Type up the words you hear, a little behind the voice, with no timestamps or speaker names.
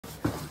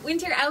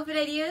Winter outfit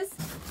ideas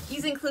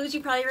using clothes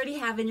you probably already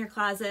have in your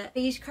closet.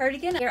 Beige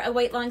cardigan, wear a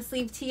white long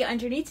sleeve tee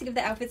underneath to give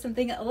the outfit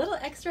something a little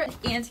extra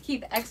and to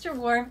keep extra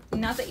warm.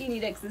 Not that you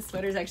need it because this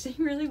sweater is actually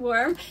really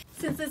warm.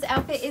 Since this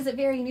outfit is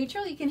very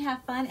neutral, you can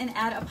have fun and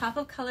add a pop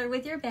of color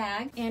with your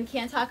bag. And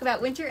can't talk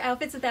about winter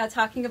outfits without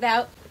talking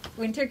about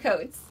winter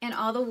coats and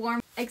all the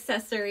warm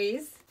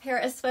accessories. Pair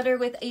a sweater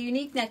with a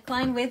unique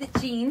neckline with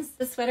jeans.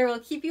 The sweater will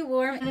keep you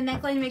warm and the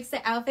neckline makes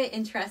the outfit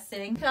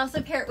interesting. You can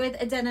also pair it with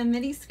a denim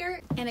midi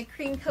skirt and a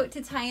cream coat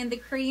to tie in the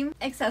cream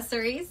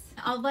accessories.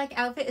 An all black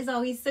outfit is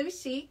always so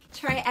chic.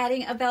 Try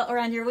adding a belt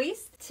around your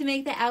waist to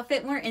make the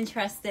outfit more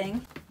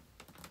interesting.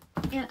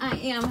 And I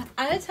am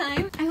out of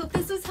time. I hope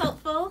this was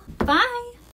helpful. Bye!